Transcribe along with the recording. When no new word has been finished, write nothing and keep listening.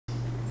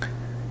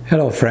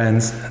Hello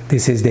friends,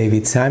 this is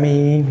David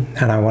Sami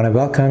and I want to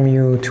welcome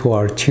you to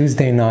our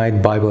Tuesday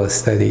night Bible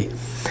study.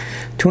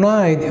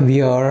 Tonight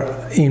we are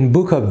in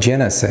book of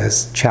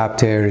Genesis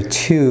chapter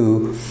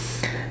 2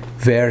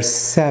 verse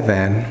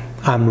 7.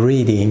 I'm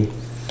reading.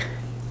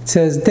 It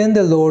says, "Then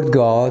the Lord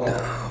God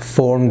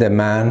formed a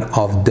man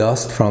of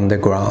dust from the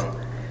ground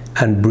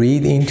and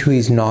breathed into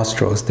his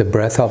nostrils the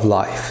breath of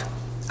life,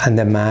 and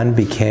the man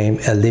became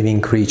a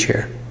living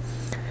creature.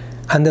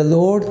 And the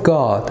Lord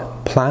God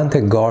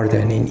planted a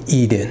garden in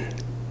Eden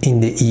in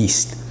the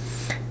east,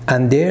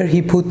 and there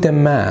he put the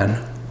man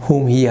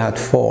whom he had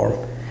formed.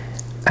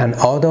 And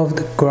out of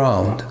the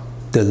ground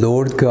the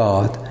Lord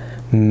God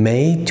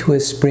made to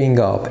spring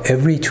up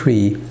every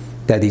tree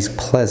that is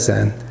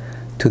pleasant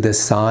to the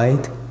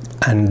sight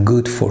and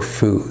good for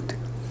food."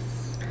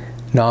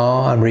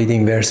 Now I'm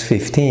reading verse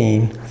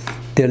 15.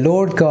 "The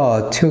Lord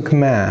God took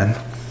man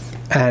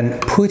and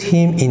put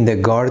him in the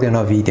Garden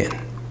of Eden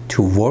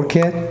to work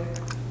it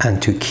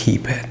and to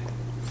keep it.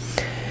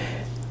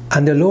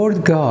 And the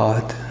Lord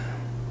God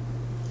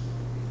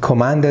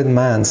commanded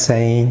man,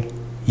 saying,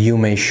 You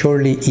may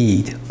surely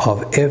eat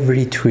of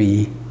every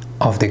tree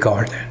of the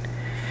garden."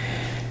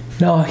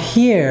 Now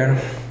here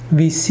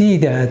we see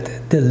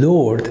that the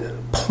Lord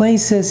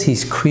places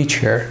his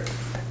creature,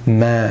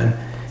 man,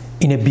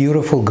 in a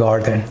beautiful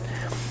garden.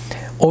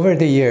 Over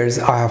the years,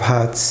 I have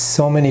had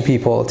so many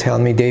people tell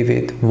me,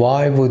 "David,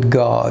 why would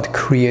God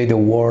create a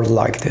world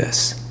like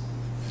this?"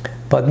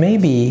 But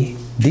maybe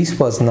this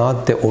was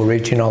not the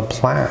original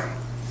plan.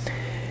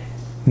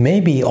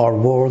 Maybe our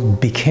world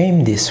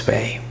became this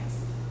way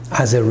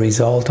as a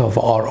result of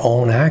our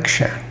own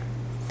action.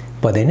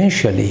 But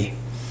initially,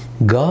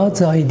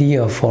 God's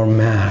idea for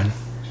man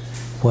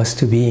was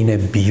to be in a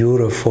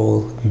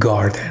beautiful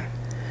garden,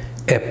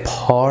 a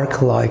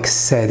park-like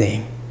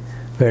setting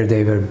where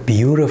there were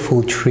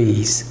beautiful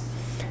trees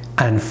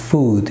and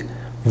food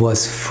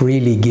was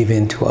freely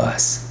given to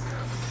us.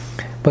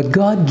 But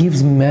God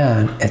gives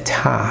man a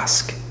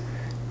task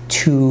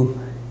to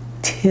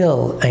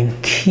till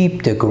and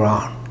keep the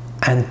ground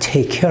and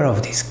take care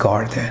of this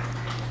garden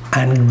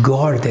and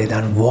guard it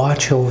and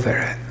watch over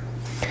it.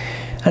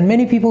 And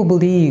many people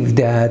believe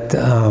that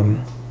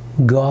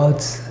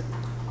God's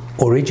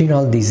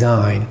original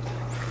design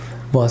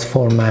was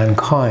for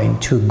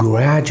mankind to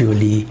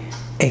gradually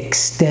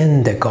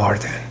extend the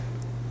garden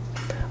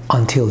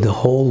until the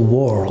whole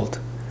world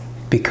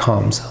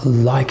becomes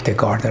like the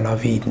Garden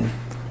of Eden,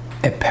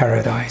 a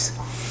paradise.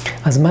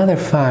 As a matter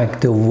of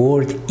fact, the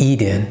word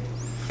Eden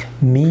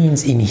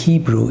means in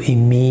Hebrew, it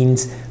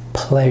means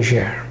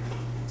pleasure,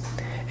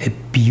 a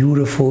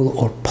beautiful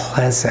or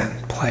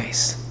pleasant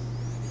place.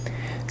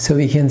 So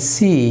we can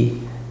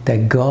see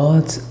that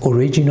God's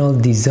original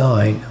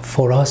design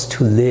for us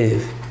to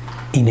live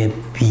in a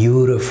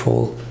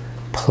beautiful,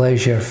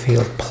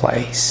 pleasure-filled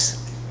place.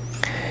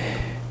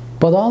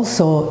 But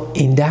also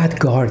in that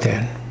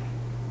garden,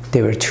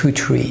 there were two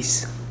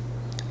trees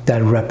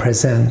that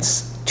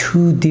represents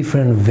two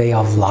different way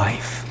of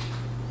life.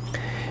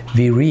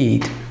 We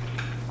read,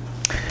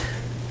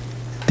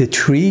 "The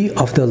tree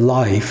of the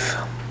life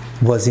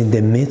was in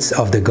the midst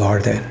of the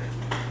garden,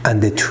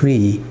 and the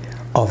tree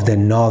of the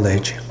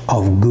knowledge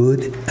of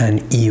good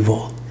and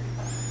evil."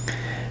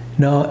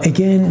 Now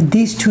again,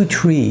 these two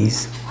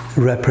trees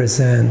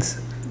represent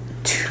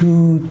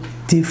two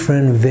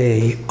different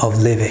way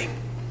of living.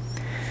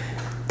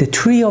 The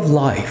tree of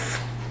life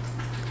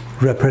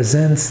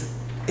represents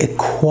a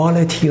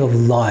quality of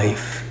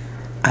life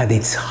at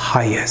its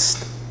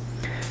highest.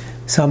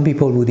 Some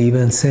people would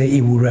even say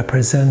it would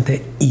represent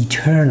the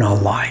eternal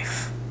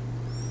life.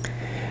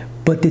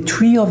 But the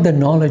tree of the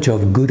knowledge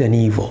of good and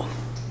evil,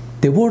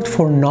 the word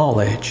for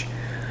knowledge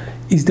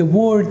is the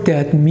word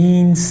that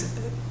means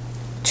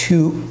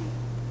to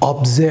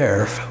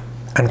observe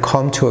and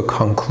come to a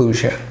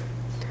conclusion.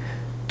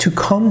 To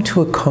come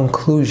to a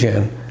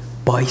conclusion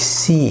by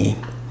seeing.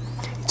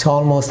 It's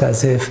almost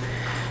as if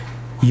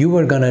you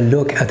were going to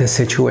look at a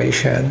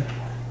situation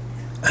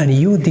and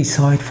you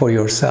decide for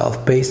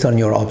yourself based on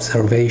your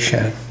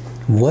observation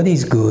what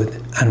is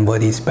good and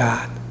what is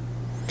bad.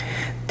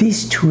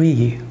 This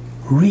tree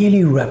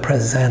really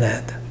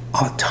represented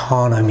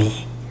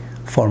autonomy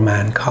for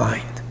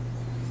mankind.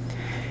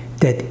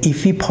 That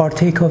if we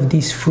partake of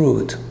this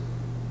fruit,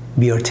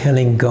 we are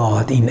telling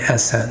God in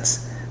essence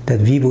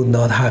that we would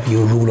not have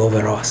you rule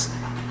over us.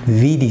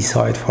 We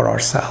decide for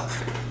ourselves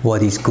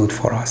what is good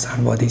for us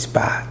and what is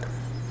bad.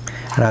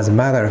 And as a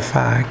matter of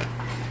fact,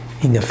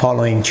 in the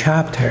following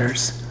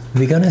chapters,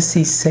 we're going to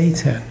see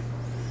Satan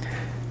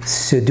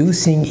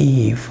seducing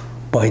Eve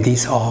by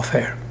this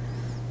offer.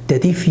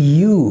 That if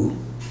you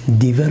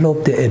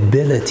develop the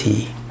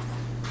ability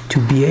to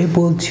be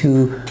able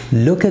to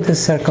look at the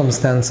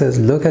circumstances,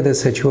 look at the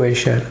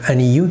situation,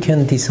 and you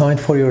can decide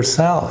for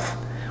yourself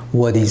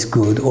what is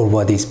good or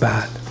what is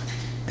bad,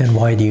 then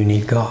why do you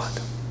need God?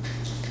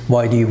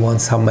 Why do you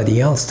want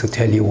somebody else to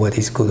tell you what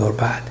is good or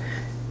bad?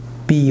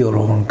 Be your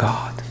own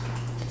God.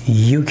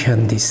 You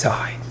can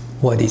decide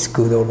what is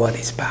good or what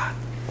is bad.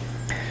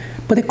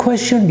 But the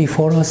question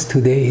before us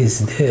today is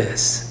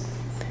this: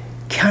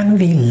 can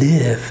we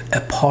live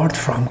apart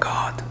from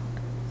God?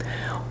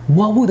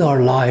 What would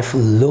our life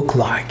look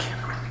like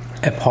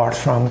apart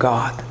from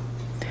God?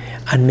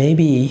 And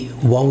maybe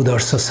what would our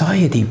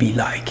society be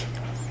like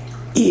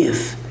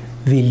if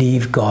we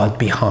leave God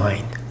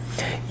behind?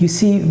 You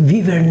see,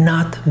 we were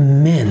not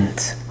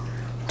meant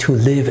to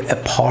live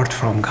apart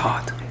from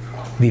God.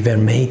 We were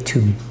made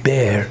to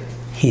bear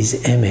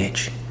His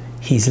image,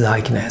 His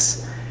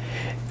likeness.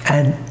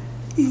 And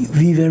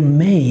we were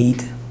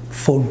made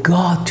for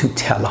God to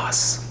tell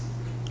us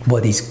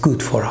what is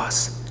good for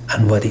us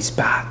and what is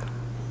bad.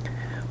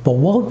 But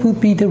what would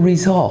be the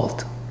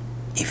result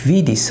if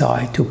we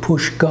decide to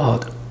push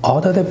God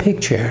out of the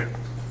picture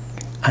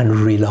and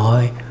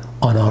rely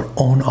on our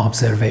own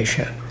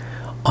observation,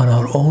 on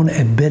our own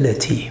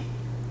ability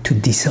to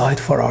decide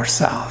for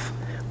ourselves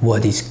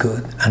what is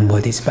good and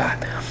what is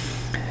bad?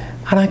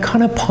 And I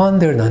kind of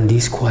pondered on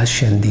this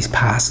question this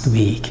past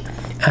week,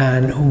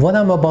 and what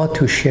I'm about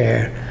to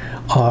share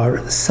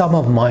are some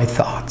of my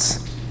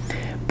thoughts.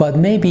 But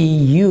maybe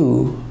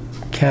you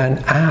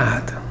can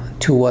add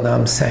to what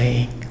I'm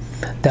saying,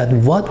 that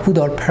what would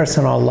our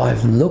personal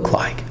life look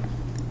like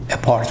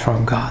apart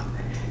from God,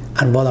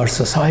 and what our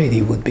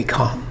society would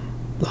become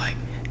like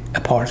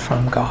apart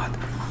from God.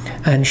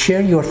 And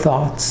share your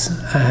thoughts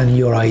and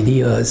your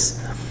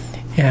ideas,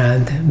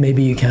 and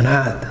maybe you can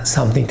add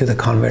something to the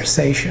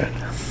conversation.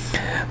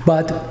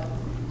 But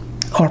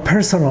our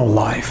personal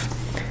life,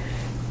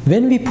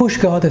 when we push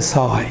God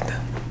aside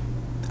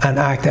and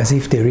act as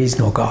if there is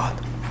no God,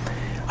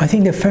 I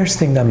think the first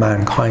thing that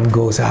mankind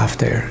goes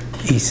after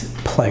is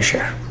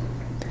pleasure.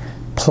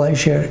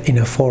 Pleasure in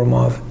a form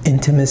of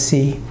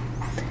intimacy,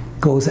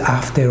 goes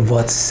after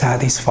what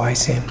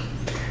satisfies him,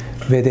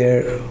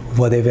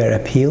 whatever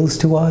appeals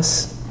to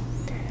us,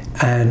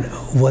 and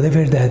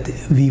whatever that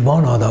we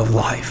want out of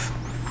life.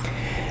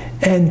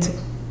 And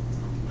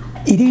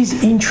it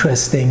is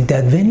interesting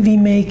that when we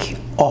make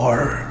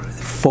our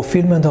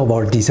fulfillment of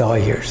our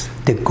desires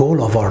the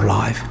goal of our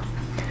life,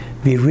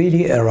 we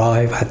really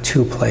arrive at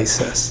two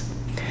places.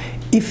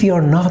 If we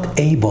are not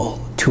able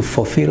to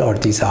fulfill our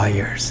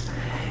desires,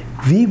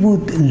 we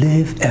would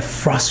live a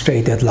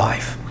frustrated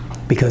life,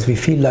 because we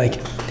feel like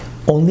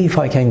only if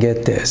I can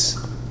get this,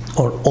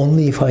 or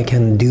only if I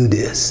can do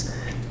this,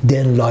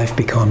 then life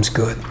becomes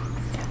good.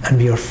 And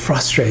we are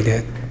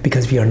frustrated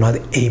because we are not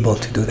able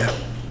to do that.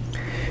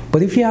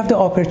 But if we have the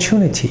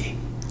opportunity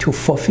to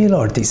fulfill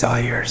our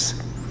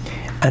desires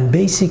and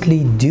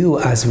basically do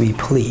as we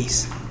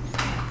please,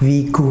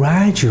 we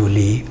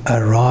gradually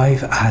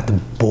arrive at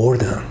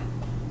boredom.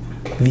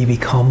 We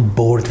become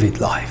bored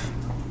with life.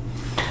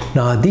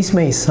 Now, this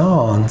may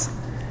sound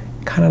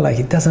kind of like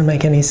it doesn't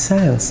make any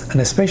sense,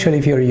 and especially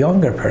if you're a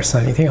younger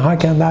person, you think, how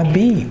can that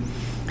be?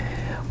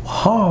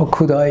 How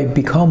could I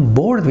become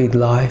bored with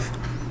life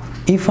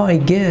if I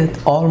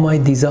get all my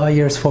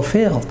desires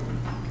fulfilled?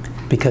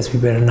 Because we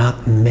were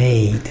not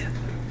made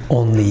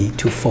only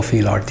to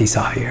fulfill our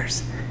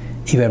desires.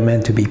 We were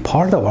meant to be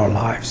part of our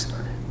lives,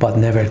 but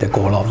never the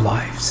goal of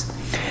lives.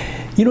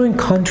 You know, in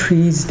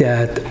countries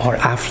that are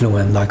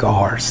affluent like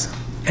ours,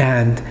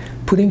 and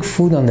putting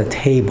food on the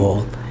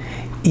table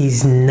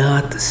is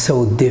not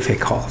so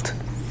difficult,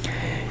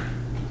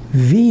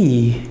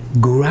 we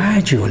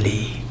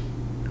gradually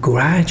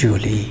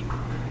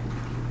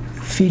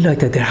feel like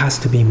that there has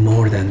to be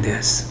more than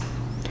this.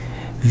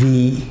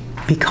 We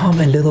become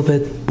a little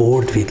bit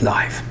bored with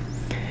life.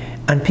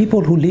 And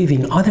people who live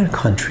in other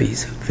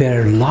countries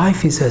where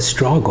life is a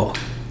struggle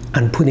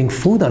and putting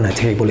food on a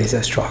table is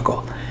a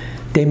struggle,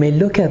 they may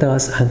look at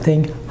us and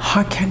think,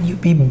 how can you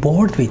be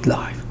bored with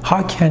life?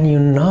 How can you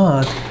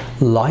not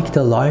like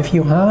the life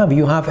you have?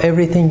 You have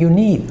everything you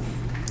need.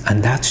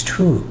 And that's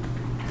true.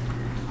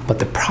 But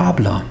the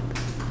problem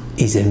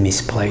is a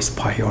misplaced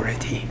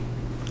priority.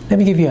 Let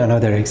me give you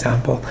another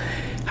example.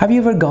 Have you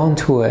ever gone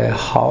to a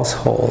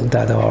household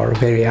that are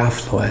very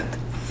affluent,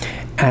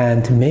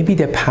 and maybe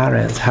the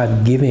parents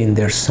have given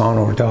their son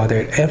or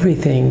daughter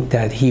everything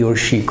that he or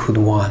she could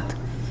want?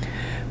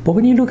 But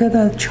when you look at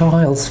that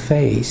child's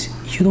face,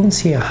 you don't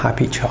see a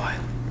happy child.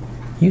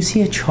 You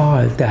see a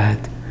child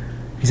that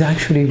is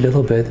actually a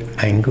little bit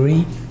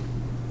angry,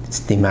 it's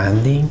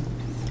demanding,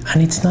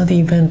 and it's not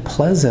even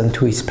pleasant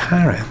to his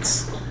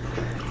parents,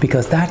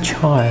 because that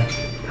child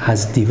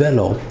has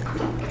developed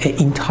an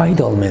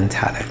entitled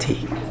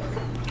mentality.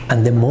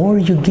 And the more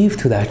you give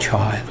to that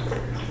child,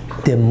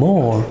 the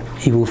more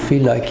he will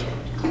feel like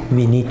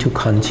we need to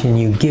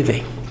continue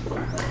giving.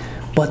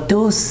 But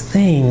those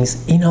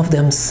things in of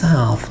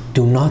themselves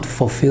do not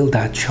fulfill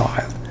that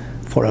child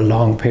for a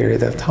long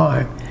period of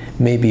time.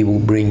 Maybe it will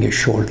bring a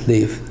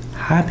short-lived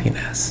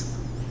happiness,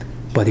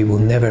 but it will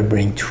never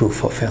bring true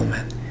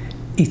fulfillment.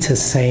 It's the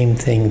same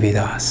thing with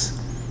us,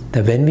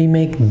 that when we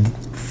make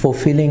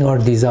fulfilling our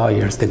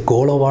desires the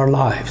goal of our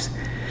lives,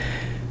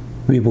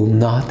 we will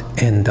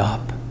not end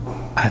up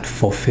at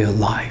fulfilled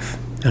life.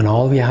 And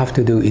all we have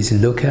to do is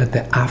look at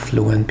the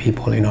affluent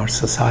people in our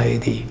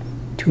society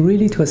to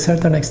really, to a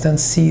certain extent,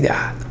 see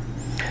that.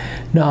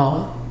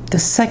 Now, The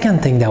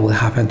second thing that will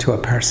happen to a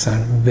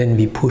person when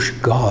we push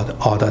God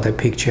out of the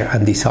picture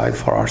and decide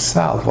for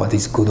ourselves what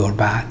is good or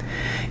bad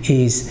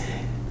is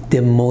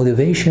the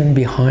motivation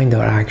behind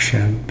our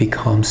action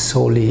becomes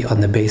solely on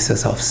the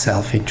basis of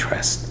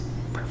self-interest.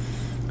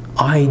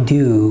 I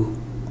do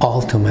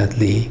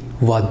ultimately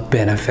what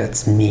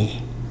benefits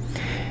me.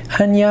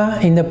 And yeah,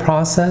 in the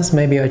process,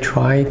 maybe I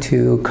try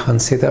to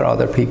consider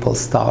other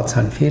people's thoughts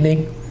and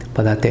feelings,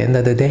 but at the end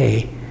of the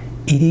day,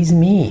 it is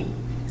me.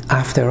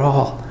 After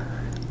all,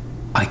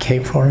 I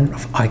came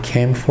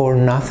for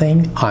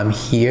nothing. I'm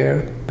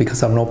here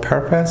because of no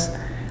purpose,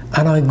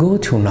 and I go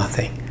to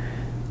nothing.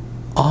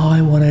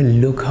 I want to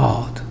look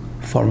out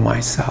for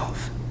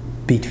myself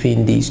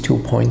between these 2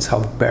 points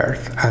of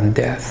birth and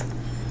death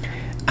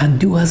and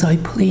do as I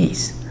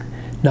please.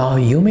 Now,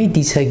 you may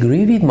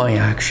disagree with my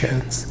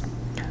actions,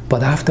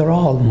 but after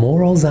all,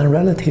 morals and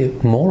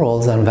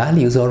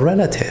values are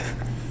relative,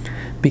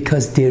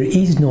 because there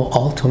is no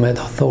ultimate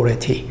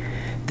authority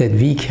that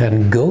we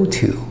can go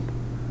to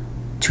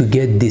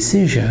get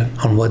decision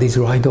on what is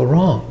right or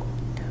wrong.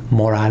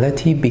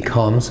 Morality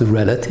becomes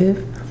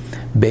relative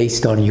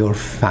based on your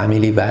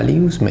family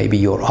values, maybe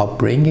your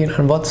upbringing,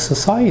 and what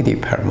society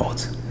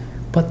promotes.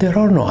 But there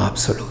are no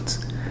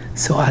absolutes.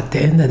 So at the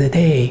end of the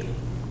day,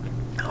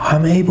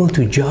 I'm able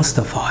to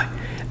justify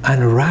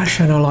and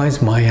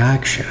rationalize my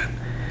action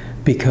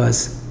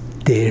because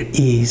there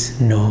is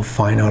no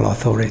final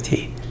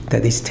authority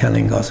that is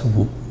telling us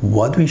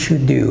what we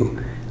should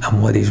do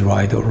and what is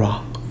right or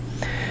wrong.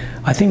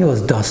 I think it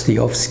was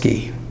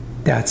Dostoevsky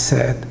that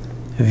said,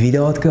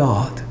 without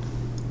God,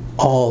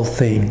 all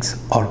things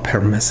are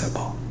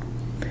permissible.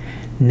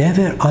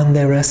 Never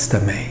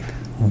underestimate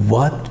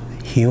what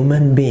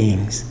human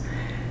beings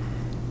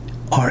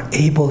are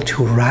able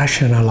to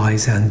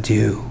rationalize and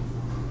do,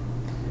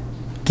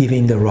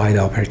 given the right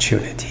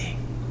opportunity.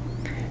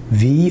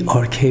 We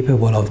are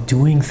capable of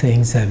doing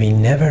things that we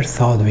never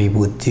thought we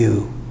would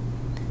do,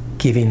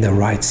 given the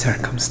right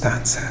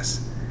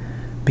circumstances.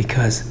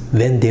 Because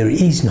when there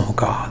is no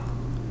God,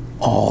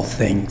 all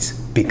things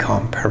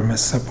become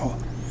permissible.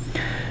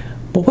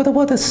 But what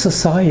about a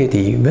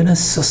society? When a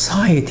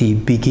society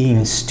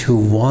begins to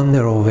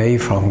wander away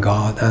from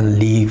God and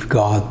leave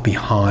God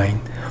behind,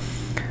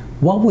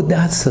 what would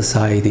that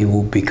society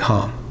will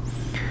become?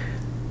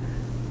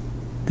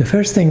 The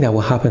first thing that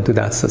will happen to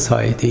that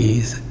society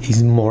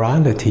is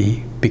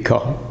morality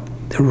become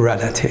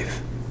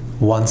relative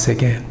once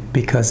again,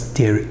 because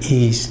there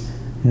is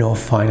no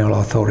final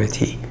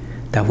authority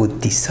that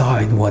would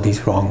decide what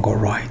is wrong or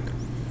right.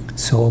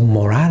 So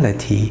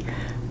morality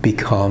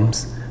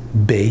becomes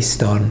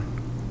based on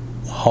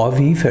how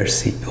we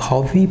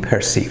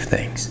perceive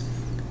things,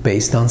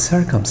 based on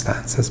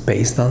circumstances,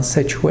 based on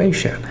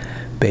situation,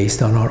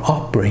 based on our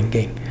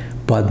upbringing.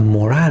 But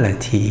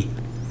morality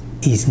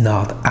is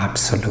not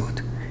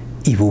absolute.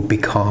 It will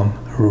become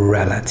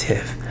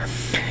relative.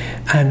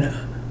 And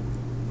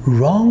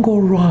wrong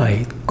or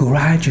right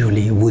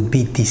gradually would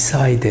be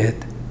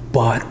decided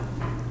by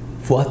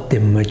what the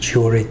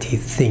majority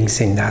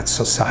thinks in that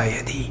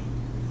society,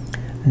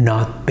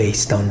 not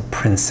based on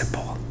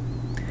principle.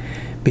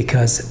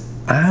 Because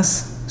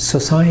as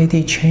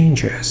society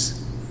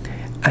changes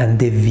and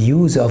the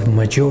views of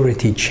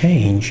majority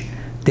change,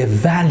 the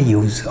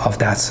values of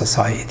that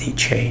society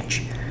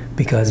change.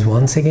 Because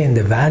once again,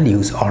 the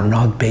values are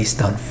not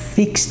based on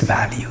fixed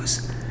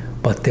values,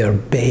 but they're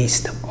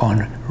based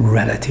on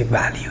relative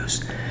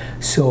values.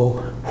 So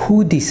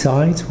who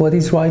decides what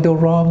is right or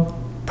wrong?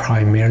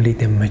 Primarily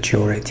the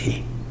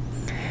majority.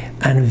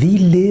 And we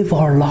live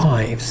our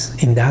lives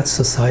in that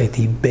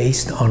society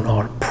based on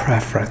our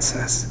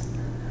preferences,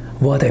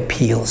 what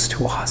appeals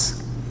to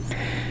us.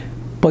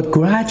 But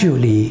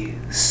gradually,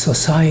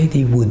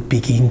 society would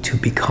begin to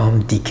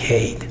become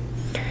decayed,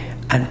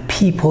 and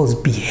people's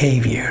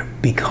behavior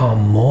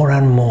become more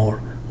and more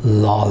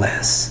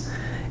lawless.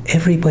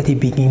 Everybody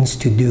begins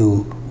to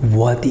do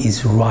what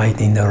is right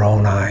in their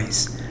own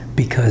eyes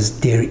because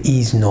there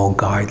is no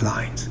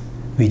guidelines.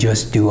 We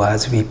just do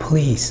as we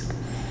please.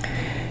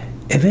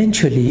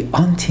 Eventually,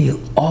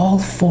 until all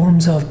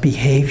forms of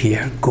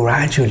behavior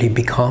gradually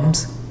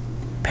becomes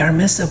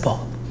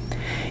permissible.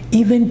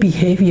 Even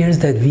behaviors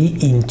that we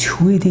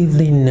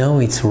intuitively know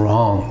it's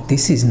wrong,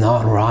 this is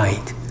not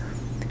right,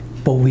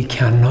 but we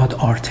cannot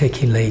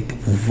articulate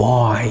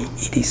why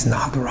it is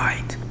not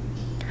right.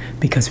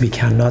 Because we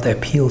cannot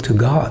appeal to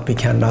God. We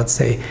cannot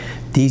say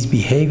these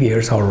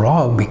behaviors are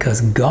wrong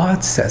because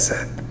God says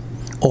it.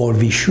 Or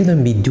we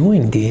shouldn't be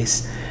doing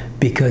this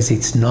because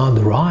it's not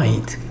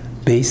right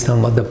based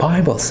on what the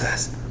Bible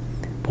says.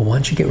 But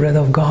once you get rid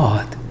of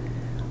God,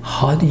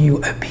 how do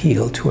you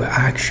appeal to an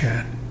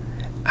action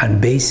and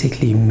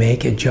basically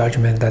make a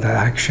judgment that an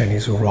action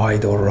is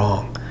right or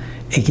wrong?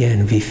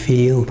 Again, we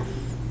feel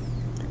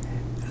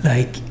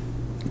like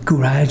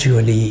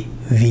gradually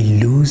we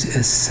lose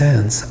a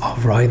sense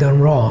of right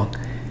and wrong,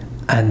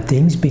 and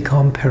things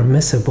become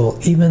permissible,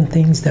 even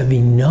things that we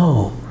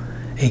know,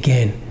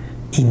 again,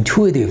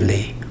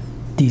 intuitively,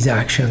 these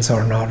actions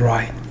are not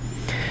right.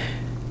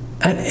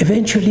 And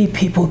eventually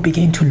people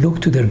begin to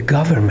look to their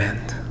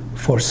government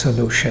for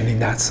solution in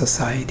that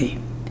society,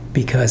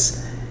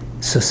 because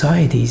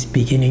society is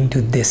beginning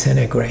to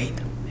disintegrate.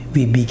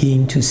 We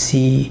begin to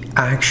see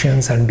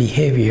actions and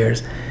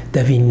behaviors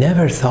that we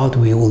never thought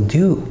we would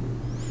do.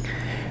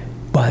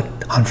 But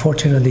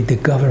unfortunately, the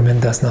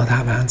government does not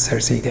have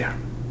answers either.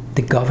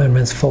 The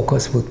government's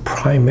focus would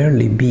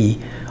primarily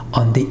be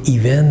on the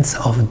events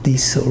of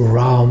this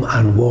realm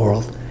and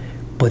world,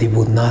 but it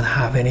would not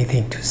have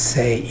anything to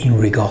say in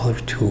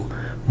regard to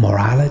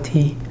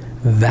morality,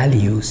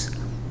 values,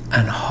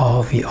 and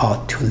how we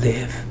ought to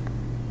live.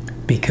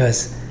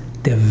 Because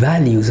the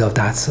values of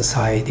that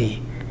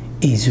society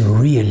is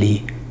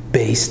really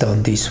based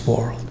on this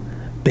world,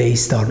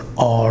 based on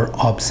our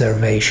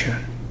observation.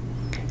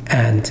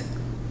 And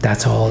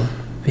that's all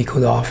we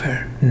could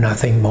offer,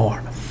 nothing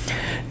more.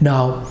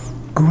 Now,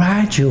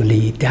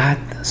 gradually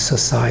that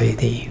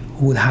society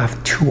would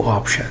have two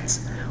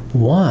options.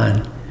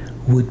 One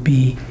would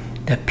be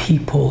that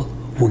people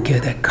would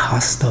get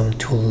accustomed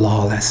to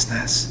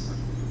lawlessness.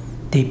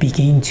 They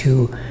begin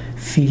to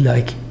feel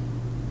like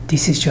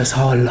this is just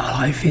how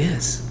life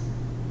is.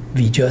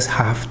 We just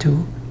have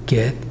to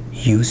get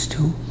used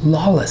to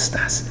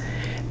lawlessness.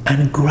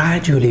 And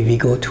gradually we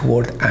go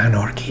toward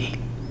anarchy.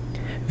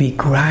 We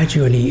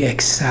gradually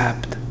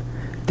accept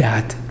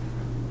that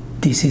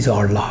this is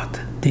our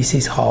lot. This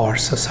is how our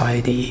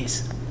society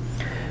is.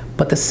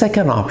 But the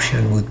second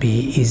option would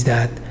be is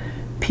that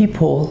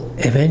people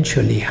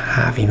eventually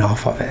have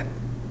enough of it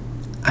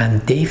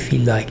and they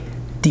feel like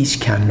this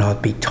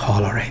cannot be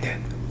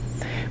tolerated.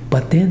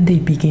 But then they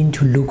begin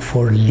to look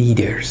for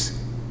leaders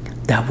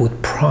that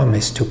would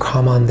promise to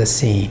come on the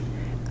scene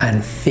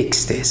and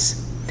fix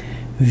this.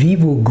 We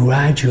will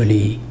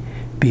gradually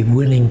be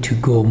willing to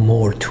go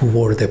more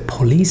toward the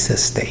police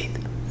state,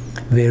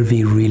 where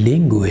we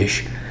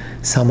relinquish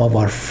some of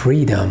our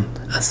freedom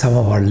and some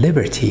of our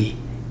liberty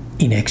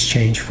in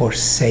exchange for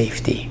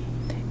safety,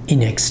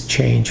 in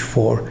exchange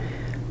for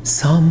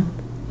some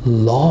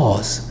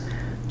laws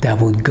that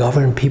would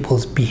govern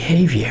people's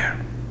behavior.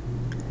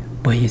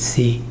 But you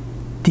see,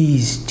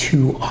 these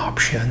two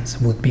options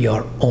would be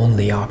our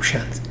only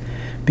options,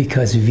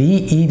 because we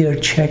either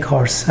check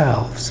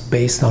ourselves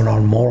based on our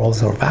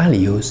morals or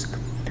values,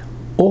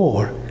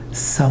 or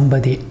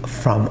somebody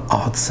from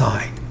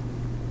outside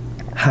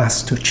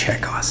has to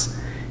check us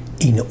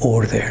in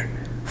order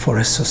for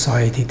a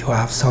society to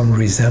have some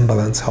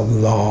resemblance of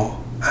law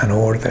and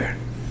order.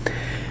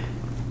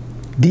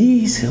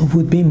 These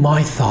would be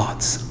my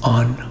thoughts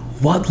on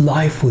what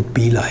life would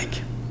be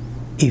like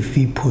if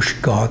we push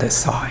God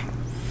aside.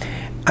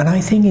 And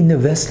I think in the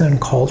Western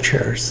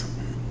cultures,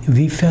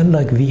 we felt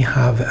like we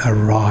have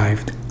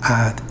arrived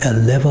at a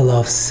level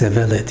of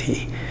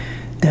civility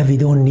that we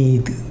don't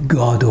need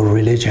God or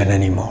religion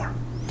anymore.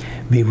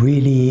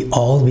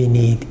 All we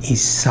need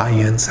is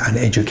science and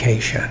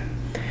education.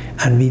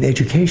 And with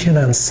education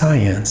and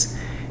science,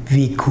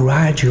 we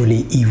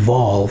gradually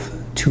evolve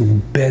to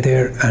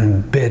better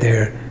and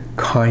better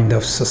kind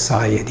of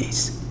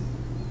societies.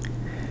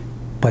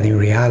 But in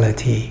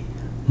reality,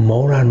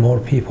 more and more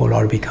people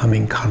are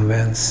becoming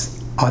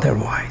convinced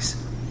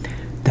otherwise.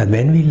 That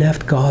when we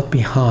left God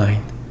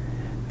behind,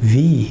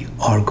 we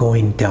are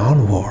going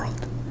downward,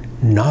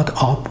 not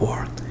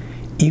upward.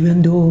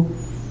 Even though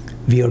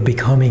we are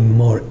becoming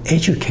more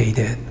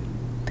educated,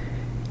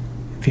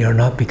 we are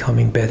not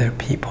becoming better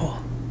people.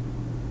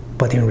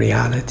 But in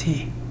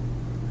reality,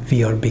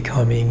 we are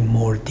becoming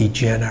more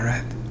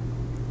degenerate.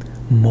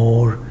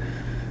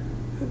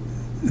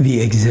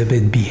 We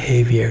exhibit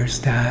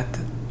behaviors that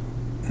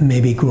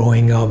maybe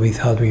growing up we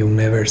thought we would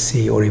never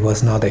see, or it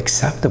was not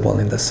acceptable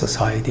in the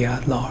society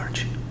at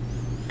large.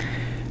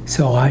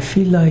 So I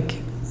feel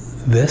like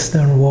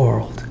Western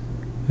world,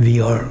 we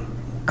are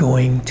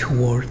going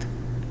toward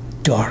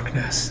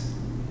darkness.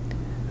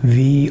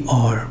 We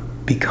are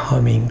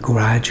becoming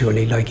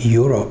gradually, like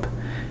Europe,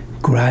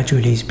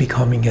 gradually is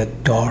becoming a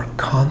dark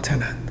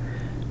continent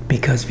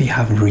because we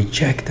have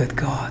rejected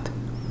God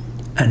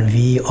and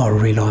we are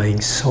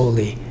relying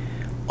solely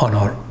on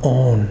our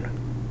own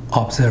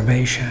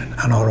observation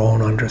and our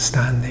own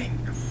understanding.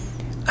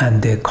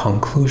 And the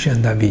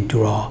conclusion that we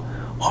draw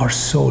are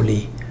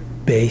solely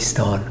based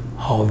on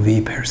how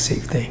we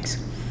perceive things.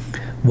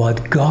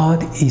 What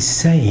God is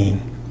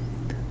saying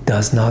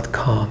does not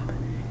come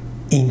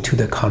into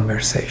the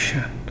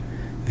conversation.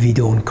 We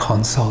don't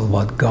consult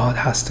what God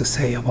has to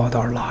say about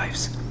our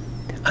lives.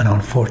 And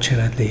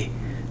unfortunately,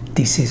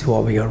 this is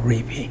what we are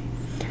reaping.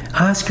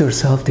 Ask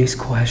yourself these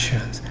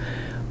questions.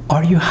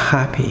 Are you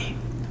happy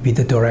with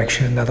the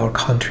direction that our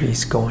country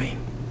is going?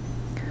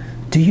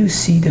 Do you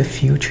see the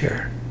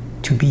future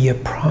to be a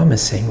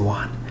promising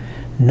one?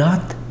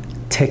 Not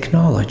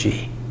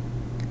technology,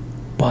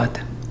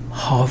 but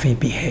how we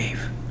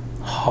behave,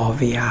 how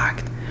we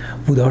act.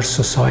 Would our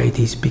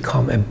societies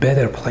become a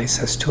better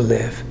places to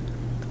live?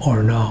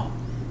 Or no,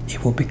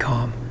 it will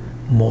become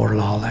more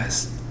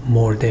lawless,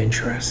 more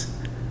dangerous,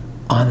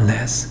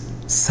 unless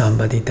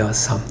somebody does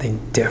something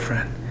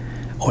different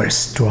or a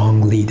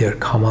strong leader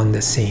come on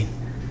the scene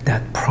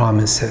that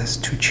promises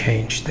to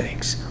change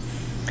things.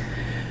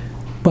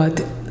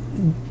 But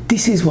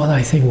this is what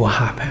I think will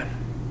happen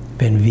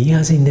when we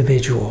as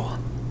individuals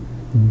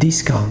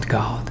discount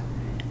God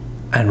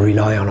and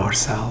rely on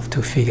ourselves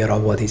to figure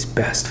out what is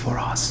best for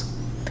us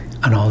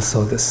and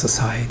also the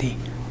society,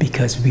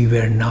 because we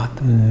were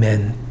not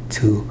meant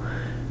to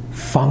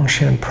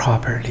function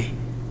properly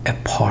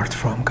apart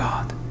from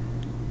God.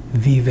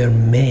 We were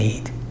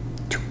made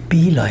to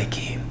be like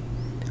Him,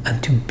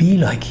 and to be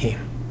like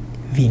Him,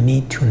 we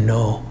need to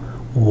know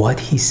what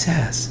He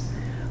says,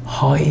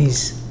 how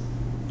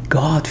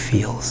God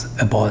feels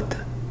about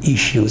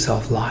issues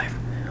of life,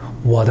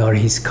 what are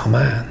His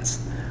commands,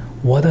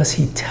 what does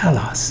He tell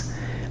us.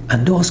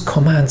 And those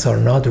commands are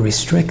not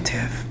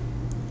restrictive,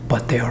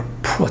 but they are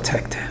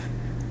protective,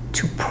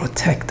 to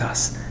protect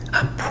us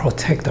and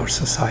protect our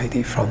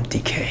society from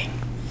decaying.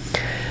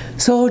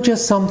 So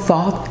just some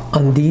thought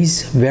on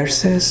these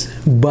verses,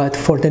 but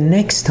for the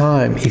next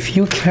time, if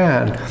you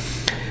can,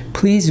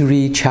 please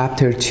read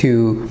chapter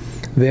 2,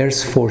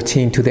 verse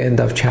 14 to the end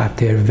of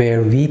chapter,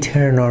 where we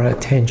turn our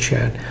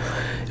attention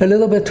a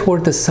little bit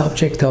toward the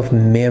subject of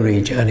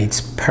marriage and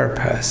its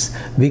purpose.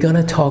 We're going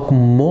to talk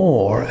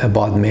more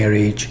about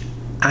marriage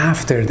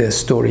after the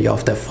story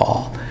of the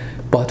fall,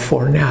 but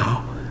for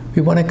now,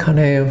 we want to kind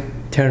of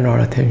turn our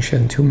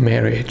attention to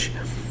marriage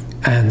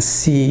and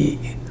see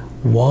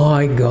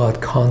why God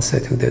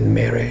constituted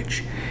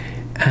marriage,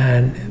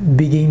 and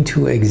begin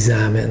to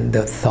examine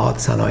the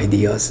thoughts and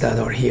ideas that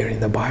are here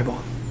in the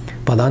Bible.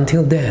 But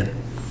until then,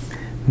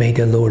 may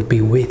the Lord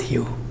be with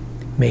you.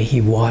 May He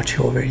watch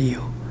over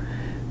you.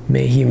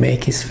 May He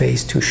make His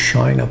face to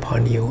shine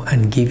upon you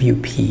and give you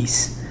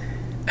peace.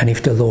 And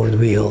if the Lord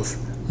wills,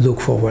 look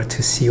forward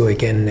to see you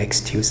again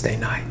next Tuesday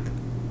night.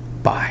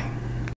 Bye.